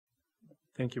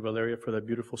Thank you, Valeria, for that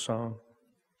beautiful song.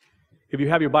 If you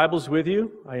have your Bibles with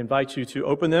you, I invite you to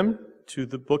open them to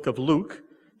the book of Luke,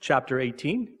 chapter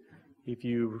 18. If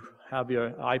you have your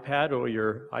iPad or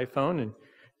your iPhone and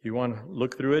you want to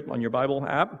look through it on your Bible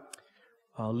app,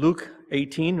 Luke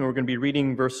 18, and we're going to be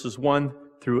reading verses 1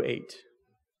 through 8.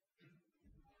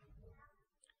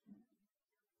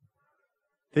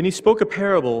 Then he spoke a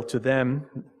parable to them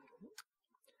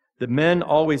that men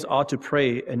always ought to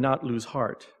pray and not lose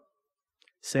heart,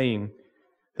 saying,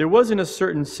 there was in a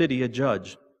certain city a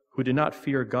judge who did not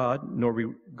fear God nor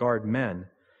regard men.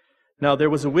 Now there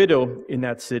was a widow in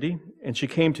that city, and she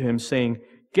came to him, saying,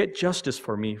 get justice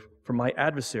for me from my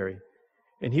adversary.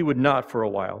 And he would not for a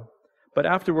while. But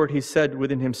afterward he said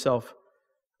within himself,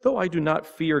 though I do not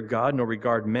fear God nor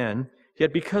regard men,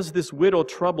 yet because this widow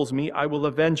troubles me, I will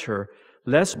avenge her,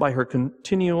 lest by her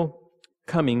continual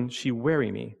coming she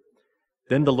weary me.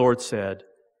 Then the Lord said,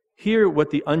 hear what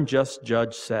the unjust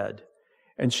judge said.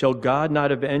 And shall God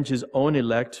not avenge his own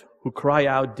elect, who cry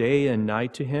out day and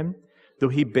night to him, though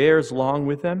he bears long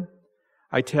with them?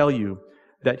 I tell you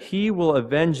that he will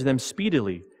avenge them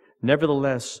speedily.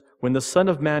 Nevertheless, when the Son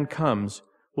of Man comes,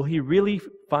 will he really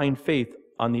find faith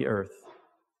on the earth?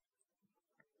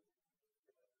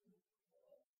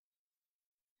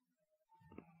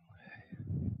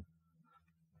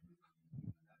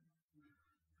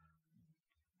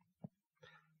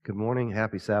 Good morning.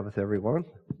 Happy Sabbath, everyone.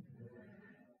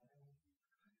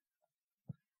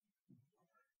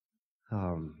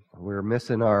 We're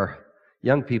missing our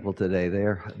young people today.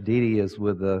 Dee Dee is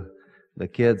with the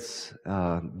kids,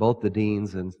 both the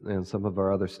deans and some of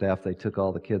our other staff. They took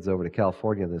all the kids over to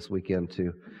California this weekend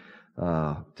to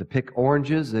pick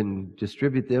oranges and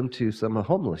distribute them to some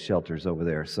homeless shelters over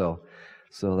there. So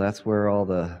that's where all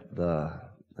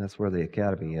that's where the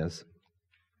academy is.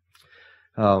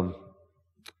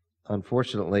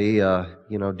 Unfortunately,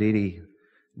 Dee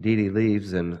Dee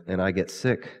leaves and I get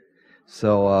sick.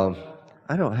 So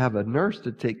I don't have a nurse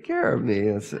to take care of me.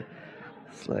 It's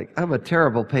like I'm a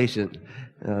terrible patient.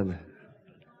 And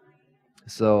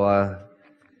so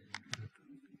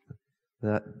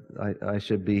that I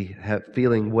should be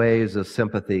feeling waves of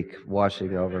sympathy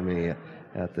washing over me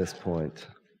at this point.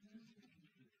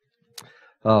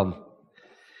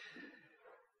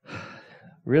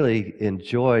 Really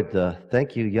enjoyed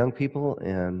thank you, young people,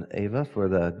 and Ava for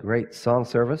the great song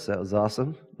service. That was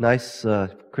awesome. Nice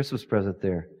Christmas present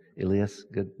there, Elias.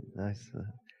 Good, nice.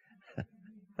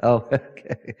 Oh,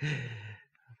 okay.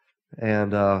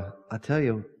 And I tell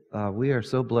you, we are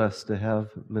so blessed to have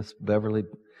Miss Beverly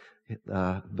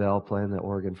Bell playing the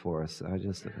organ for us. I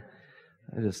just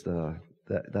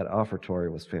that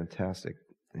offertory was fantastic.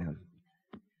 And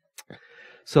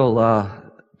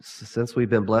so, since we've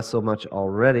been blessed so much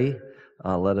already,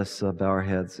 let us bow our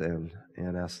heads and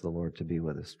ask the Lord to be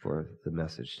with us for the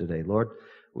message today. Lord,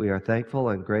 we are thankful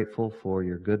and grateful for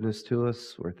your goodness to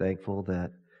us. We're thankful that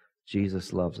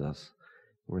Jesus loves us.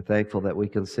 We're thankful that we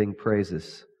can sing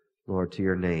praises, Lord, to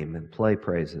your name and play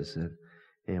praises.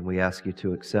 And we ask you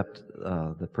to accept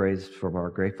the praise from our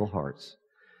grateful hearts,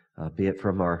 be it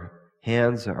from our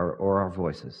hands or our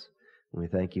voices. And we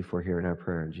thank you for hearing our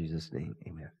prayer in Jesus' name.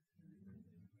 Amen.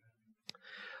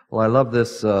 Well, I love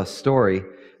this story.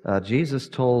 Jesus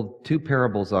told two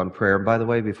parables on prayer. And by the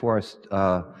way, before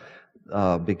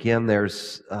I begin,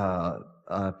 there's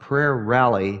a prayer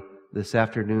rally this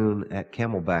afternoon at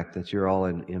Camelback that you're all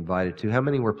invited to. How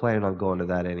many were planning on going to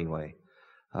that anyway?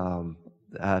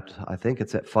 I think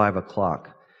it's at 5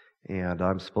 o'clock. And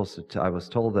I'm supposed to, I was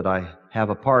told that I have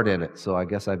a part in it, so I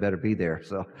guess I better be there.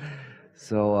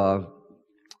 So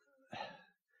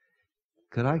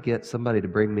could I get somebody to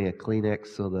bring me a Kleenex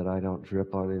so that I don't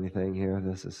drip on anything here?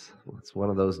 It's one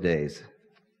of those days.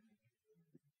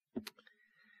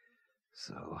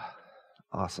 So,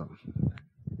 awesome.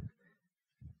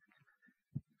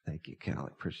 Thank you, Cal. I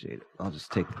appreciate it.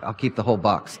 I'll keep the whole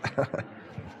box.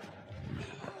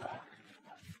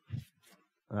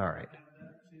 All right.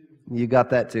 You got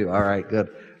that too. All right, good.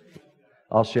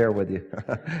 I'll share with you.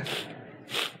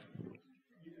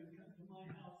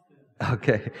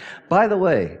 Okay. By the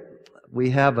way,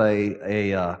 we have a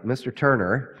Mr.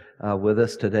 Turner with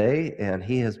us today, and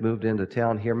he has moved into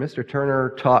town here. Mr.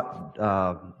 Turner taught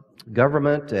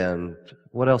government, and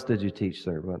what else did you teach,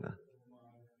 sir?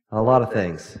 A lot of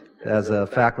things as a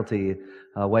faculty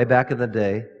way back in the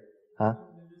day. Huh?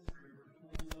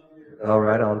 All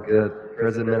right, on good.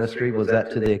 Prison ministry, was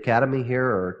that to the academy here,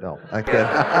 or no? I'm kidding.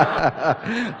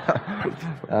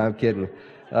 I'm kidding.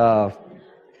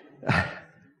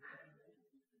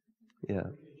 Yeah.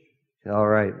 All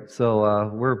right. So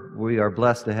we are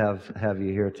blessed to have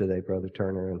you here today, Brother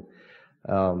Turner.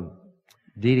 And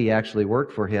Dee Dee actually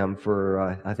worked for him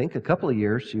for, I think, a couple of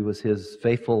years. She was his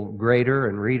faithful grader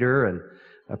and reader and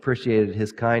appreciated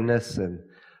his kindness and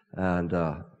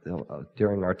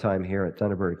during our time here at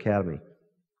Thunderbird Academy.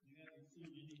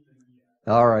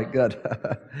 All right, good.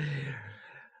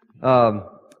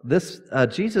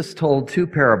 Jesus told two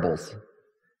parables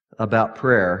about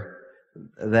prayer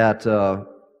that, and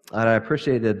I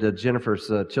appreciated Jennifer's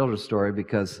children's story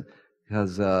because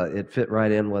it fit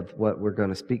right in with what we're going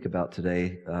to speak about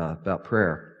today about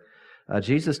prayer.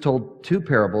 Jesus told two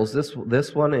parables.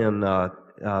 This one in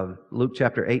Luke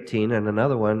chapter 18, and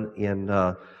another one in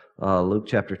Luke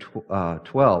chapter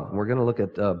 12. We're going to look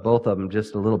at both of them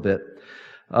just a little bit.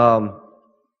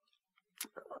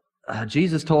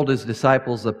 Jesus told his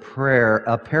disciples a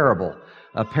parable.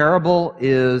 A parable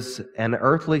is an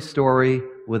earthly story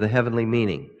with a heavenly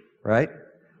meaning, right?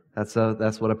 That's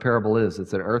what a parable is.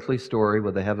 It's an earthly story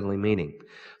with a heavenly meaning.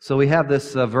 So we have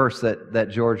this verse that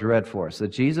George read for us, that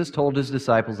Jesus told his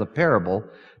disciples a parable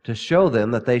to show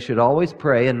them that they should always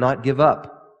pray and not give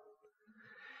up.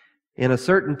 In a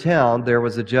certain town, there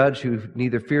was a judge who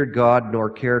neither feared God nor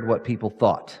cared what people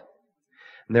thought.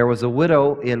 And there was a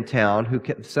widow in town who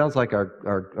sounds like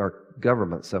our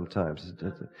government sometimes.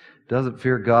 Doesn't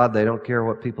fear God, they don't care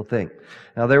what people think.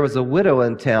 Now there was a widow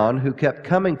in town who kept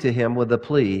coming to him with the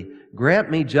plea, "Grant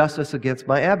me justice against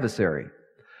my adversary."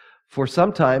 For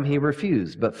some time he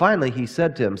refused, but finally he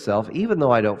said to himself, "Even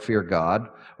though I don't fear God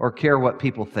or care what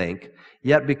people think,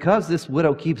 yet because this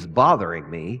widow keeps bothering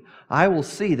me, I will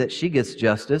see that she gets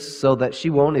justice so that she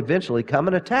won't eventually come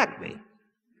and attack me."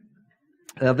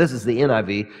 Now this is the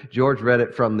NIV. George read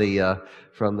it from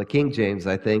the King James,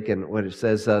 I think, and what it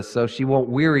says, so she won't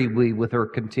weary me with her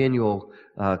continual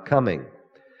coming.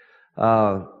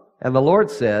 And the Lord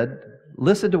said,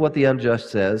 "Listen to what the unjust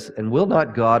says, and will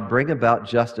not God bring about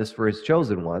justice for his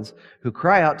chosen ones, who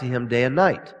cry out to him day and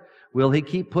night? Will he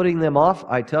keep putting them off?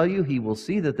 I tell you, he will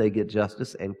see that they get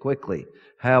justice, and quickly.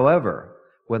 However,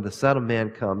 when the Son of Man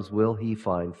comes, will he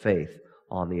find faith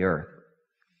on the earth?"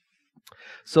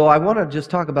 So I want to just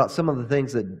talk about some of the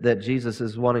things that Jesus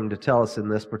is wanting to tell us in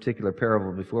this particular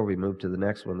parable before we move to the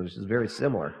next one, which is very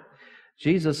similar.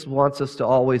 Jesus wants us to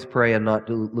always pray and not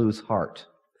to lose heart.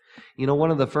 You know,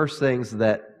 one of the first things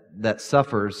that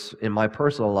suffers in my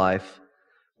personal life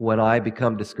when I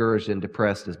become discouraged and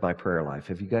depressed is my prayer life.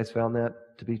 Have you guys found that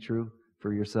to be true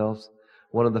for yourselves?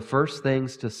 One of the first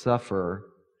things to suffer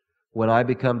when I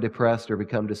become depressed or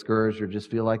become discouraged or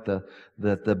just feel like the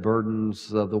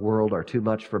burdens of the world are too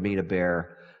much for me to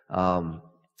bear,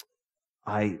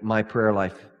 my prayer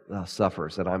life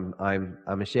suffers, and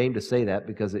I'm ashamed to say that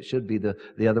because it should be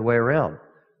the other way around.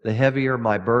 The heavier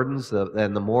my burdens,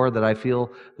 and the more that I feel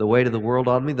the weight of the world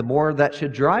on me, the more that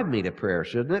should drive me to prayer,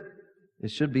 shouldn't it?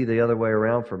 It should be the other way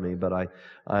around for me, but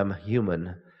I'm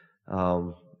human,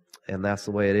 and that's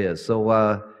the way it is.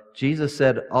 So Jesus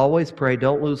said, always pray,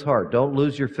 don't lose heart. Don't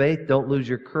lose your faith, don't lose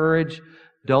your courage,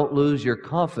 don't lose your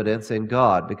confidence in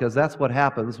God, because that's what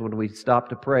happens when we stop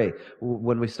to pray.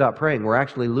 When we stop praying, we're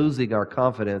actually losing our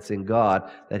confidence in God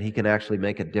that He can actually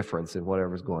make a difference in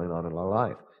whatever's going on in our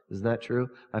life. Isn't that true?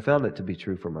 I found it to be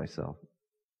true for myself.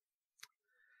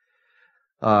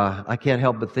 I can't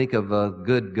help but think of a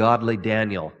good, godly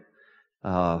Daniel.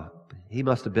 He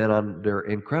must have been under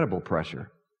incredible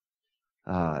pressure.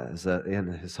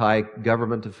 In his high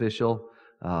government official,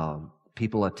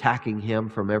 people attacking him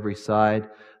from every side,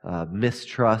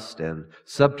 mistrust and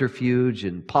subterfuge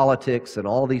and politics and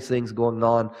all these things going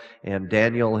on. And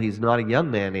Daniel, he's not a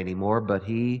young man anymore, but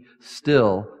he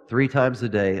still 3 times a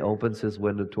day opens his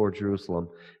window toward Jerusalem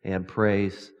and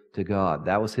prays to God.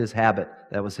 That was his habit.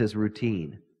 That was his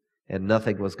routine. And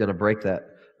nothing was going to break that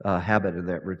habit and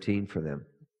that routine for them.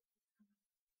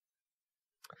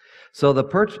 So the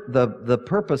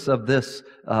purpose of this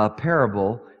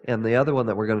parable and the other one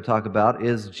that we're going to talk about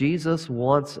is Jesus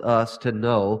wants us to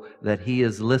know that He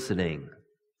is listening.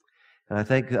 And I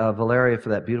thank Valeria for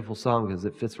that beautiful song because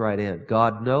it fits right in.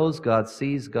 God knows, God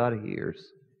sees, God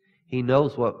hears. He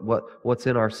knows what's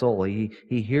in our soul. He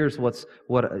hears what's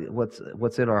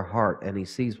in our heart, and He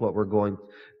sees what we're going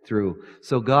through.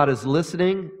 So God is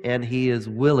listening and He is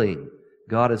willing.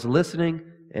 God is listening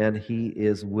and He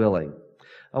is willing.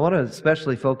 I want to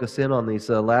especially focus in on these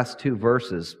last 2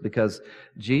 verses because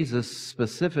Jesus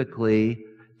specifically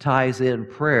ties in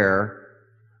prayer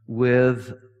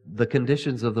with the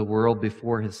conditions of the world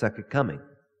before His second coming.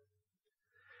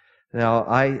 Now,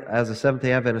 as a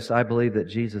Seventh-day Adventist, I believe that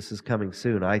Jesus is coming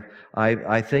soon.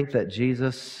 I think that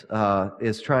Jesus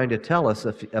is trying to tell us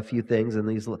a few things in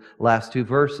these last 2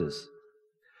 verses.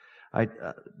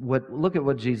 Look at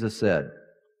what Jesus said.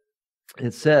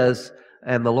 It says,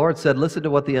 And the Lord said, listen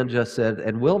to what the unjust said,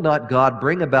 and will not God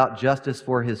bring about justice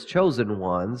for His chosen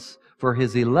ones, for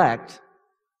His elect,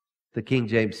 the King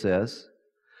James says,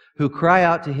 who cry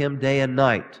out to Him day and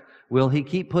night? Will He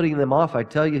keep putting them off? I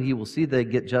tell you, He will see they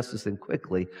get justice and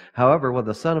quickly. However, when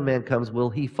the Son of Man comes, will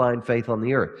He find faith on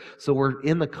the earth? So we're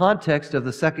in the context of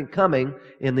the second coming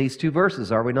in these two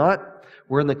verses, are we not?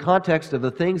 We're in the context of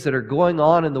the things that are going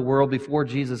on in the world before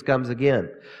Jesus comes again.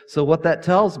 So what that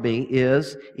tells me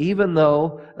is, even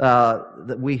though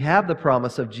we have the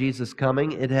promise of Jesus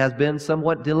coming, it has been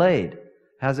somewhat delayed.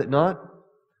 Has it not?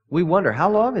 We wonder, how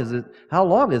long is it? How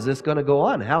long is this going to go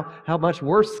on? How much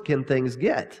worse can things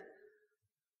get?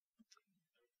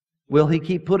 Will He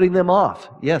keep putting them off?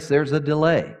 Yes, there's a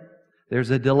delay. There's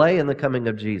a delay in the coming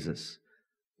of Jesus.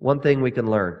 One thing we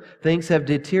can learn. Things have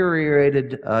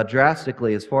deteriorated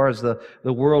drastically as far as the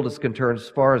world is concerned, as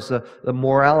far as the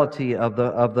morality of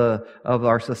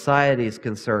our society is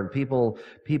concerned.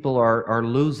 People are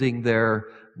losing their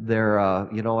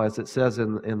as it says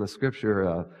in the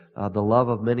Scripture, the love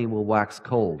of many will wax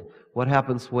cold. What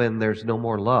happens when there's no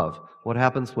more love? What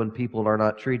happens when people are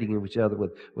not treating each other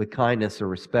with kindness or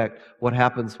respect? What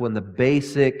happens when the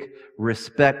basic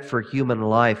respect for human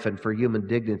life and for human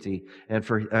dignity and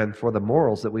for the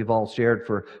morals that we've all shared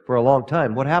for a long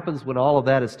time? What happens when all of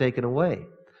that is taken away?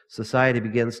 Society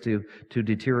begins to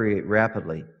deteriorate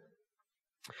rapidly.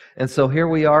 And so here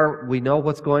we are. We know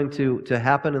what's going to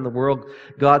happen in the world.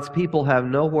 God's people have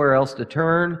nowhere else to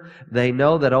turn. They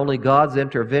know that only God's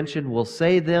intervention will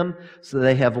save them. So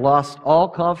they have lost all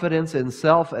confidence in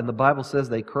self. And the Bible says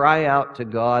they cry out to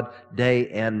God day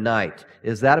and night.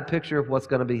 Is that a picture of what's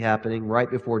going to be happening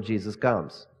right before Jesus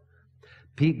comes?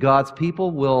 God's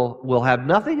people will have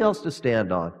nothing else to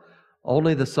stand on.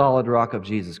 Only the solid rock of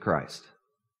Jesus Christ.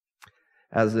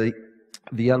 As the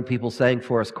young people sang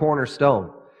for us,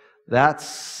 cornerstone.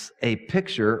 That's a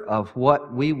picture of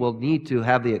what we will need to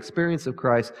have the experience of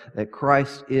Christ, that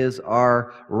Christ is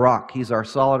our rock. He's our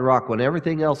solid rock. When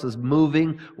everything else is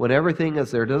moving, when everything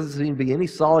is there doesn't seem to be any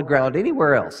solid ground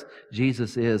anywhere else,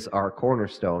 Jesus is our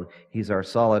cornerstone. He's our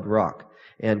solid rock.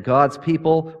 And God's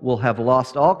people will have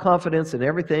lost all confidence in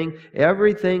everything.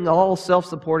 Everything, all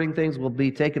self-supporting things will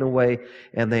be taken away.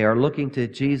 And they are looking to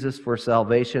Jesus for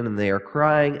salvation. And they are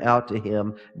crying out to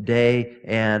Him day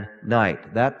and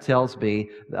night. That tells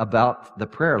me about the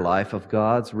prayer life of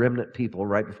God's remnant people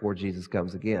right before Jesus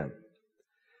comes again.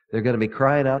 They're going to be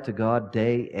crying out to God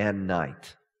day and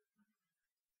night.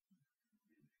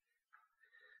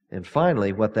 And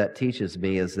finally, what that teaches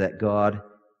me is that God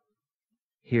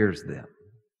hears them.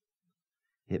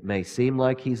 It may seem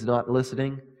like He's not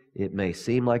listening. It may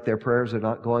seem like their prayers are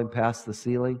not going past the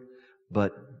ceiling.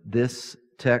 But this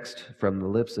text from the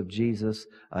lips of Jesus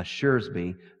assures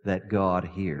me that God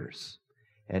hears.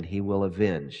 And He will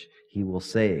avenge. He will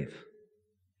save.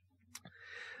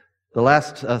 The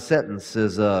last sentence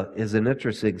is an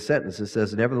interesting sentence. It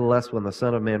says, nevertheless, when the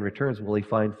Son of Man returns, will He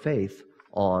find faith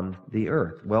on the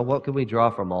earth? Well, what can we draw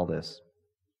from all this?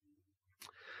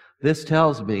 This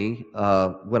tells me,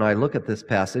 when I look at this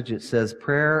passage, it says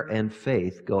prayer and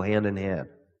faith go hand in hand.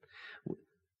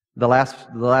 The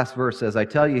last verse says, I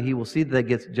tell you, He will see that they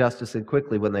get justice and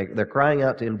quickly when they're crying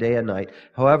out to Him day and night.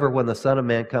 However, when the Son of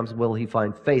Man comes, will He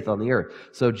find faith on the earth?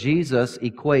 So Jesus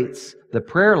equates the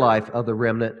prayer life of the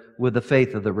remnant with the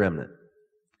faith of the remnant.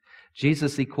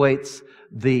 Jesus equates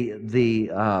the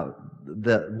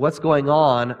what's going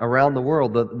on around the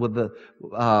world with the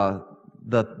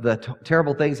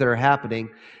terrible things that are happening,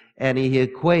 and He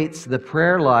equates the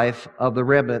prayer life of the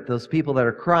remnant, those people that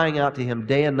are crying out to Him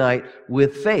day and night,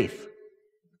 with faith.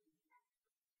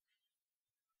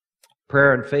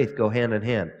 Prayer and faith go hand in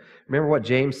hand. Remember what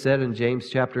James said in James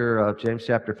chapter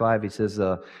 5? He says,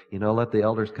 let the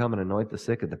elders come and anoint the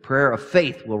sick, and the prayer of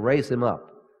faith will raise him up.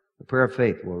 The prayer of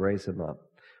faith will raise him up.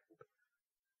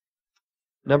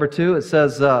 Number 2, it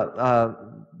says,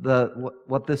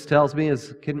 what this tells me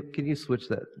is, can you switch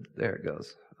that? There it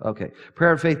goes. Okay.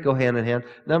 Prayer and faith go hand in hand.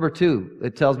 Number 2,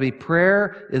 it tells me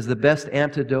prayer is the best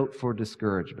antidote for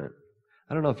discouragement.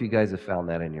 I don't know if you guys have found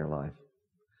that in your life,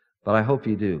 but I hope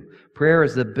you do. Prayer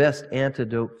is the best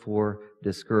antidote for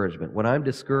discouragement. When I'm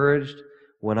discouraged,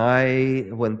 when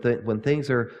things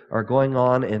are going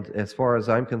on, and as far as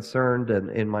I'm concerned, and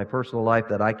in my personal life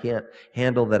that I can't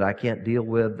handle, that I can't deal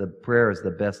with, the prayer is the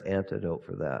best antidote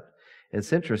for that.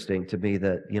 It's interesting to me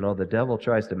that, the devil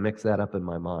tries to mix that up in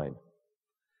my mind.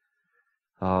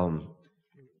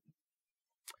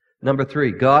 Number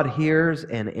 3, God hears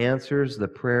and answers the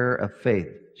prayer of faith.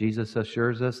 Jesus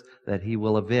assures us that He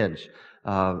will avenge.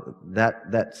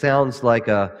 That sounds like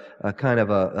a kind of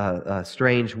a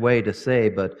strange way to say,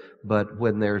 but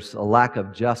when there's a lack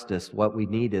of justice, what we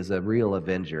need is a real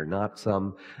avenger, not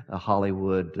some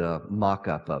Hollywood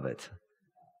mock-up of it.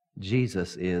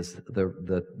 Jesus is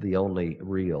the only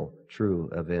real, true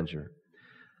avenger.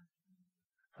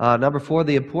 Number 4,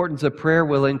 the importance of prayer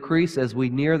will increase as we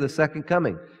near the second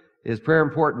coming. Is prayer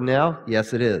important now?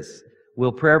 Yes, it is.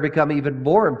 Will prayer become even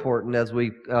more important as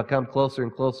we come closer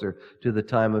and closer to the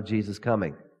time of Jesus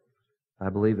coming? I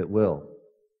believe it will.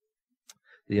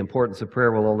 The importance of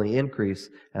prayer will only increase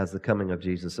as the coming of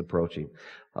Jesus approaching.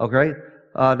 Okay,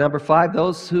 number 5,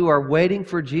 those who are waiting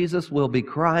for Jesus will be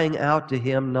crying out to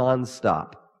Him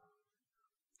nonstop.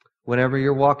 Whenever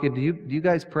you're walking, do you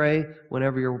guys pray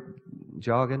whenever you're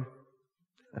jogging?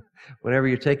 Whenever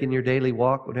you're taking your daily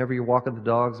walk, whenever you're walking the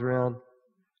dogs around,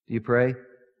 do you pray?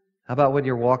 How about when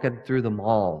you're walking through the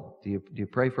mall? Do you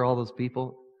pray for all those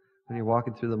people when you're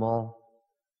walking through the mall?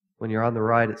 When you're on the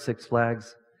ride at Six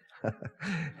Flags?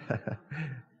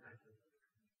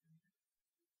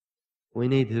 We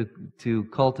need to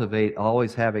cultivate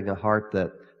always having a heart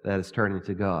that is turning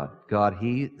to God. God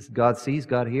sees,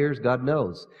 God hears, God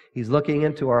knows. He's looking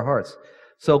into our hearts.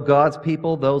 So God's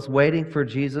people, those waiting for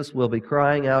Jesus, will be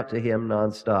crying out to Him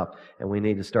nonstop, and we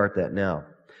need to start that now.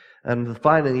 And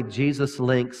finally, Jesus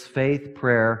links faith,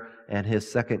 prayer, and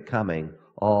His second coming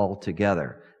all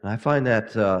together. And I find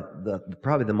that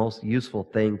probably the most useful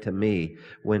thing to me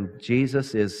when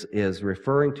Jesus is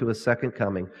referring to His second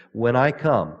coming. When I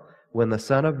come, when the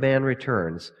Son of Man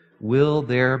returns, will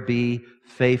there be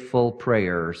faithful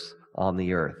prayers on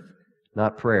the earth?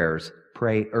 Not prayers,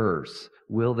 prayers.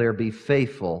 Will there be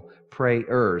faithful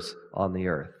prayers on the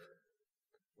earth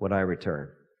when I return?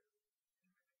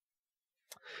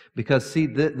 Because, see,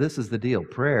 this is the deal.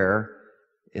 Prayer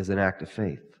is an act of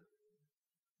faith.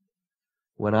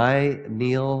 When I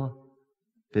kneel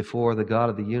before the God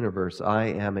of the universe,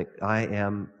 I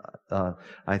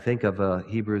think of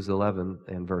Hebrews 11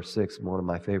 and verse 6, one of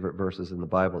my favorite verses in the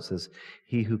Bible. It says,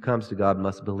 "He who comes to God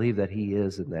must believe that He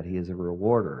is, and that He is a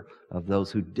rewarder of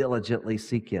those who diligently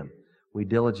seek Him." We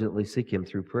diligently seek Him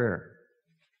through prayer.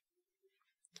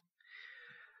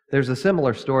 There's a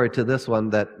similar story to this one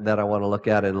that I want to look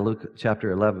at in Luke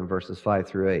chapter 11, verses 5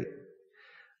 through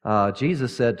 8.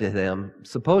 Jesus said to them,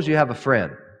 "Suppose you have a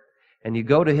friend, and you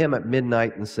go to him at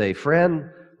midnight and say, 'Friend,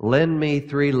 lend me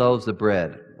 3 loaves of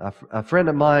bread. A friend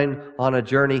of mine on a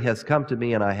journey has come to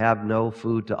me, and I have no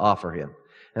food to offer him.'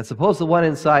 And suppose the one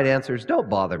inside answers, 'Don't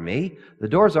bother me. The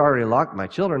door's already locked. My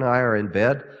children and I are in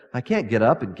bed. I can't get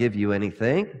up and give you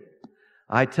anything.'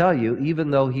 I tell you,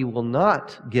 even though he will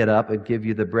not get up and give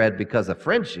you the bread because of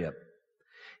friendship,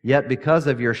 yet because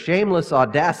of your shameless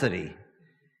audacity,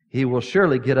 he will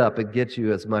surely get up and get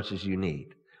you as much as you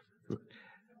need."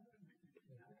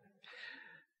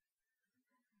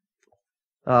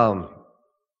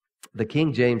 The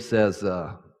King James says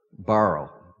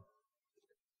borrow.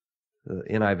 The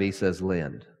NIV says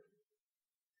lend.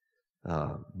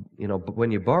 But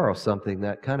when you borrow something,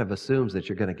 that kind of assumes that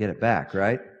you're going to get it back,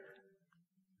 right?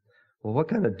 Well, what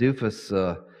kind of doofus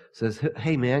says,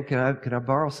 "Hey man, can I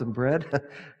borrow some bread?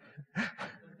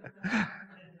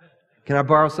 Can I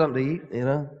borrow something to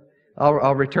eat?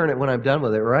 I'll return it when I'm done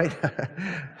with it, right?"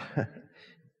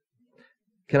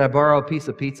 Can I borrow a piece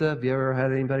of pizza? Have you ever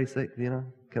had anybody say,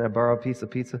 can I borrow a piece of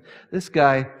pizza? This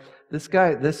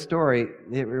story,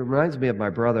 it reminds me of my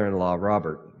brother-in-law,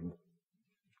 Robert.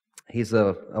 He's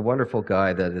a wonderful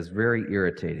guy that is very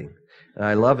irritating. And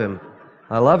I love him.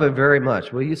 I love him very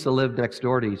much. We used to live next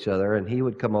door to each other, and he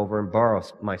would come over and borrow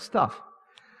my stuff.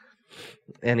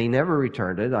 And he never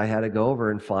returned it. I had to go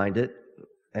over and find it.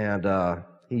 And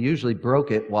he usually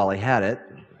broke it while he had it.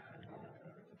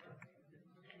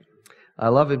 I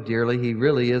love him dearly. He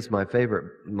really is my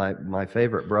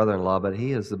favorite brother-in-law, but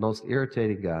he is the most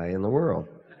irritating guy in the world.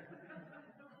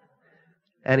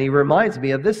 And he reminds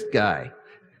me of this guy.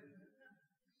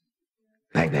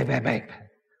 Bang, bang, bang, bang.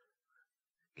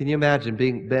 Can you imagine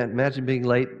being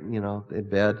late, in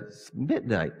bed? It's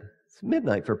midnight. It's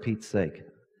midnight, for Pete's sake.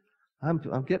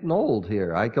 I'm getting old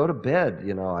here. I go to bed,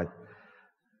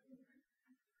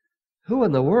 Who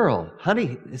in the world?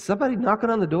 Honey, is somebody knocking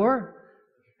on the door?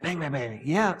 Bang, bang, bang.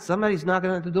 Yeah, somebody's knocking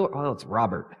on the door. Oh, it's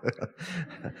Robert.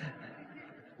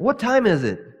 What time is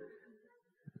it?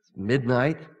 It's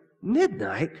midnight.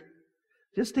 Midnight?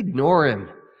 Just ignore him.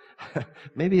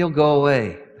 Maybe he'll go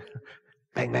away.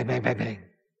 Bang, bang, bang, bang, bang.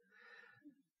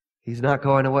 He's not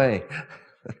going away.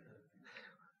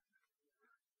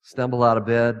 Stumble out of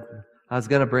bed. I was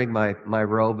going to bring my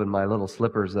robe and my little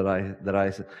slippers that I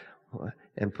said,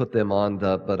 and put them on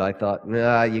but I thought,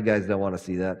 nah, you guys don't want to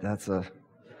see that.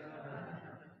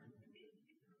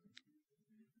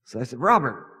 So I said,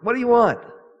 Robert, what do you want?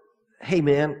 Hey,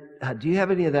 man, do you have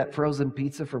any of that frozen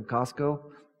pizza from Costco?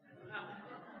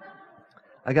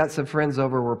 I got some friends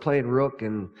over. We're playing Rook,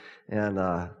 and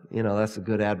that's a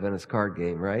good Adventist card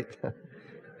game, right?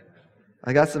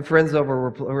 I got some friends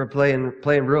over. We're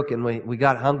playing Rook, and we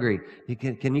got hungry.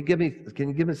 Can you give me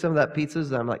some of that pizzas?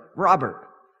 And I'm like, Robert,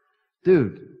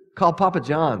 dude, call Papa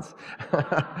John's.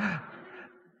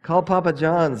 Call Papa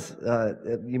John's,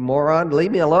 you moron.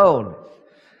 Leave me alone.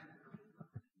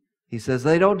 He says,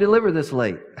 they don't deliver this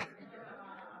late.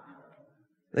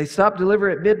 They stop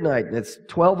delivering at midnight, and it's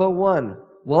 12:01.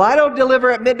 Well, I don't deliver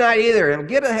at midnight either. And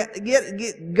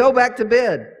go back to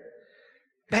bed.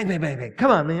 Bang, bang, bang, bang.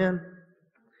 Come on, man.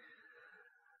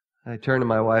 I turn to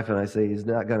my wife and I say, he's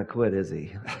not going to quit, is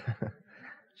he?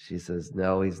 She says,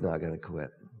 no, he's not going to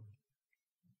quit.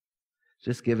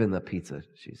 Just give him the pizza,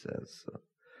 she says.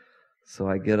 So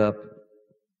I get up.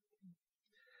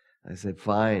 I said,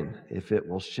 fine. If it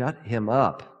will shut him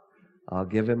up, I'll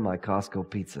give him my Costco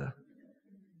pizza.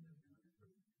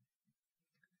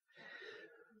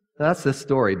 That's the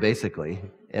story, basically,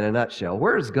 in a nutshell.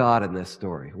 Where's God in this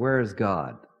story? Where is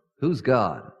God? Who's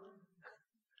God?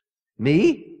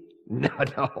 Me?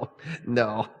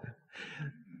 No.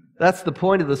 That's the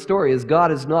point of the story, is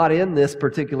God is not in this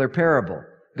particular parable.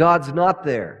 God's not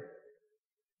there.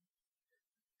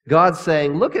 God's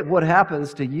saying, look at what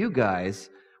happens to you guys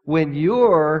when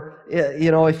you're, if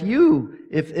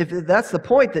that's the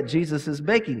point that Jesus is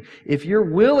making. If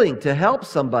you're willing to help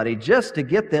somebody just to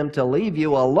get them to leave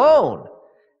you alone,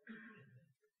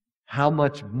 how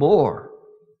much more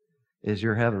is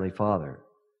your Heavenly Father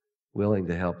willing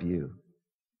to help you?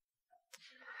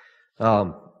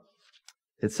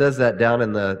 It says that down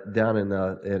in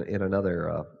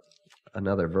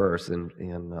another verse in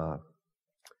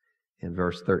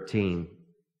verse 13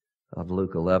 of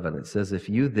Luke 11. It says, if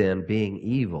you then, being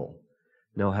evil,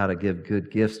 know how to give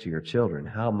good gifts to your children,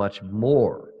 how much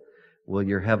more will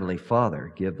your Heavenly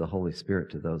Father give the Holy Spirit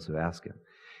to those who ask Him?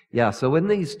 Yeah, so in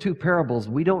these two parables,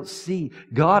 we don't see,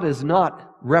 God is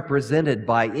not represented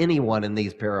by anyone in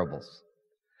these parables.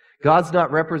 God's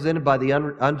not represented by the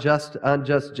unjust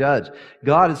judge.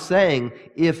 God is saying,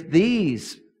 if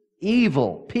these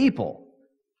evil people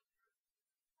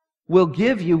will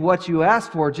give you what you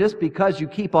ask for just because you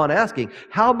keep on asking,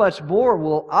 how much more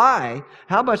will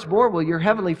your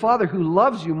Heavenly Father, who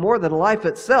loves you more than life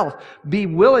itself, be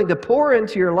willing to pour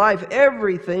into your life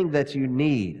everything that you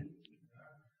need?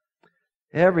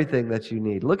 Everything that you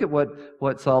need. Look at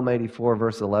what Psalm 84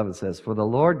 verse 11 says. For the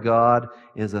Lord God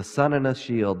is a sun and a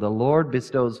shield. The Lord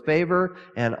bestows favor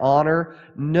and honor.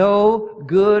 No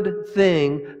good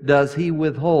thing does He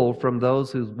withhold from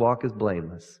those whose walk is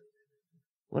blameless.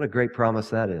 What a great promise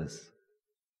that is.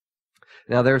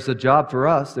 Now there's a job for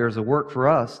us, there's a work for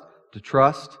us to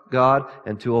trust God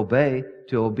and to obey,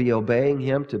 to be obeying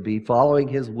Him, to be following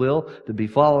His will, to be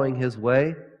following His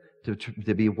way,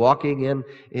 to be walking in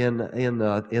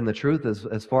the truth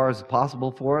as far as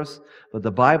possible for us. But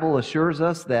the Bible assures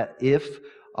us that if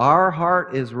our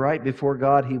heart is right before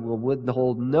God, He will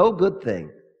withhold no good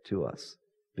thing to us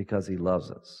because He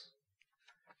loves us.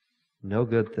 No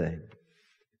good thing.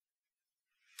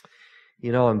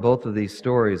 You know, in both of these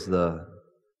stories, the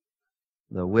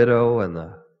widow and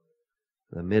the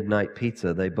midnight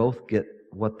pizza, they both get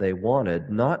what they wanted,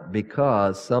 not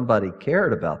because somebody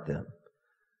cared about them.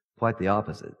 Quite the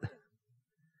opposite.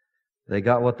 They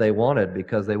got what they wanted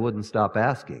because they wouldn't stop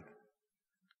asking.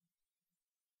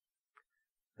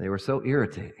 They were so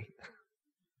irritating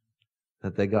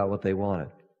that they got what they wanted.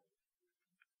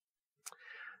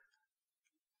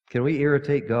 Can we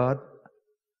irritate God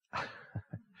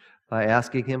by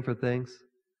asking Him for things?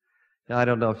 Now, I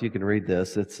don't know if you can read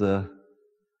this. It's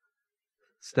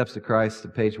Steps to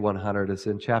Christ, page 100. It's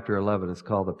in chapter 11. It's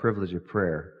called The Privilege of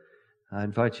Prayer. I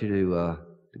invite you to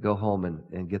go home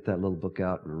and get that little book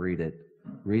out and read it.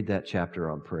 Read that chapter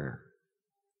on prayer.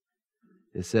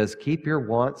 It says, keep your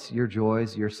wants, your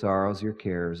joys, your sorrows, your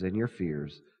cares, and your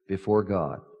fears before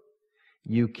God.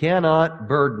 You cannot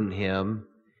burden Him.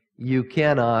 You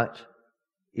cannot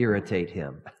irritate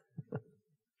Him.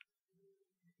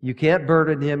 You can't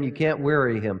burden Him. You can't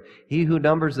weary Him. He who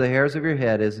numbers the hairs of your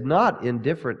head is not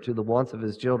indifferent to the wants of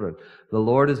His children. The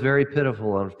Lord is very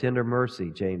pitiful and of tender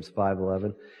mercy, James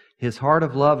 5:11. His heart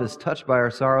of love is touched by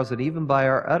our sorrows and even by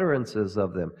our utterances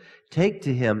of them. Take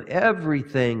to Him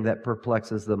everything that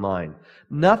perplexes the mind.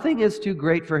 Nothing is too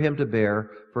great for Him to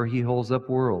bear, for He holds up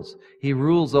worlds. He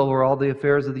rules over all the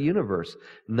affairs of the universe.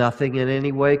 Nothing in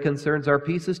any way concerns our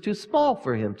peace is too small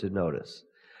for Him to notice.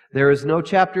 There is no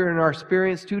chapter in our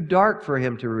experience too dark for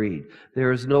Him to read.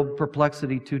 There is no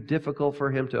perplexity too difficult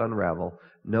for Him to unravel.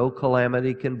 No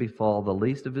calamity can befall the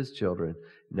least of His children.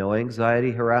 No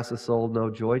anxiety harass a soul, no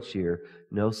joy cheer.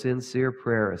 No sincere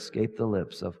prayer escape the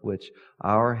lips of which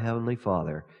our Heavenly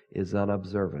Father is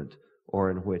unobservant,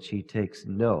 or in which He takes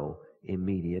no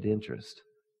immediate interest.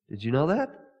 Did you know that?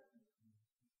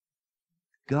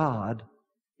 God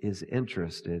is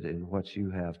interested in what you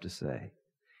have to say.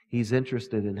 He's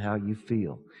interested in how you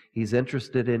feel. He's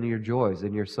interested in your joys,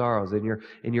 in your sorrows, in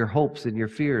your hopes, in your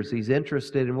fears. He's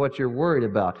interested in what you're worried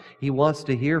about. He wants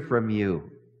to hear from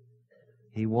you.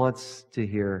 He wants to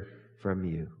hear from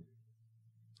you.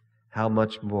 How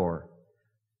much more,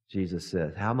 Jesus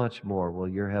said, how much more will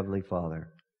your Heavenly Father?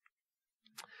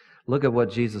 Look at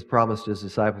what Jesus promised His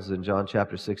disciples in John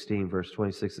chapter 16, verse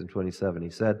 26 and 27. He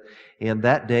said, "In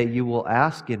that day you will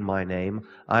ask in my name.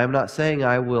 I am not saying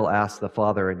I will ask the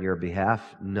Father in your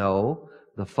behalf. No,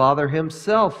 the Father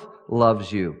Himself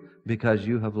loves you because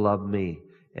you have loved me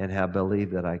and have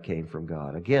believed that I came from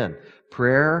God." Again,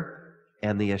 prayer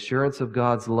and the assurance of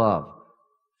God's love,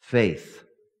 faith,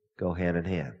 go hand in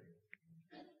hand.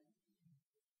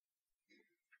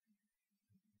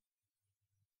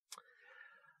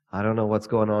 I don't know what's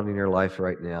going on in your life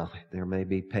right now. There may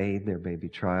be pain, there may be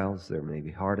trials, there may be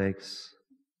heartaches.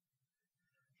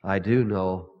 I do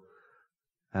know,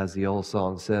 as the old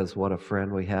song says, what a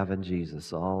friend we have in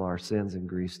Jesus, all our sins and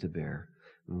griefs to bear.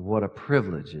 And what a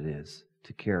privilege it is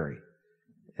to carry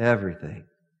everything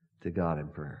to God in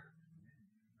prayer.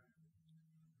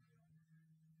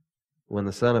 When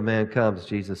the Son of Man comes,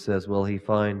 Jesus says, will He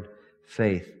find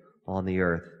faith on the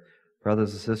earth?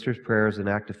 Brothers and sisters, prayer is an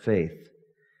act of faith.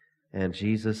 And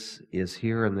Jesus is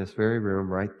here in this very room,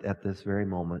 right at this very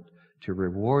moment, to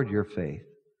reward your faith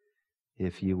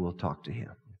if you will talk to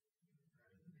Him.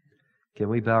 Can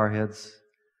we bow our heads?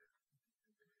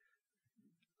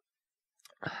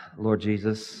 Lord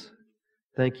Jesus,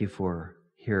 thank You for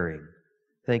hearing.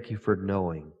 Thank You for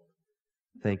knowing.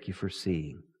 Thank You for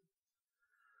seeing.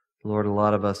 Lord, a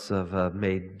lot of us have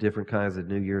made different kinds of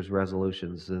New Year's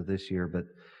resolutions this year, but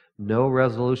no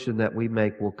resolution that we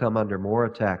make will come under more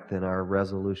attack than our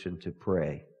resolution to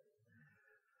pray.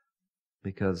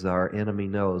 Because our enemy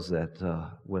knows that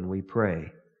when we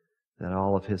pray, that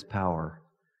all of his power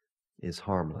is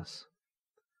harmless.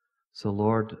 So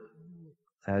Lord,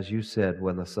 as You said,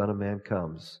 when the Son of Man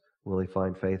comes, will He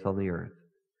find faith on the earth?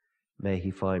 May He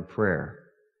find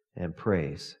prayer and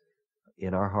praise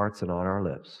in our hearts and on our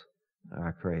lips.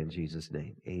 I pray in Jesus'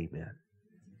 name. Amen.